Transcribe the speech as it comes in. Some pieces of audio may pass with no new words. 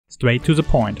Straight to the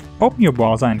point. Open your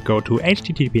browser and go to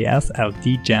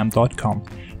https://ldjam.com.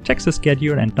 Check the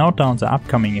schedule and note down the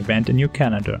upcoming event in your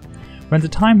calendar. When the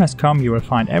time has come, you will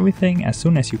find everything as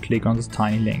soon as you click on this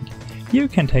tiny link. Here you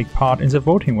can take part in the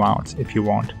voting rounds if you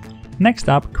want. Next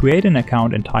up, create an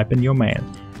account and type in your mail.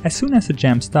 As soon as the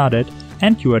jam started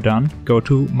and you are done, go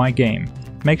to My Game.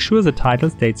 Make sure the title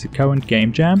states the current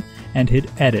game jam and hit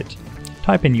Edit.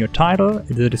 Type in your title,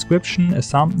 the description, a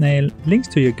thumbnail, links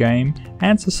to your game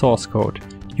and the source code.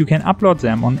 You can upload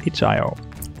them on itch.io.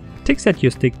 Tick that you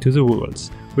stick to the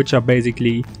rules, which are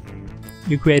basically: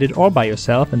 you created all by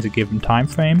yourself in the given time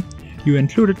frame, you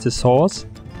included the source,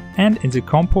 and in the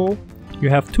compo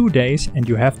you have 2 days and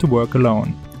you have to work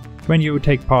alone. When you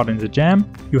take part in the jam,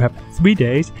 you have 3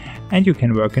 days and you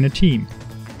can work in a team.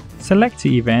 Select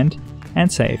the event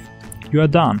and save. You are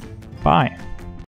done. Bye.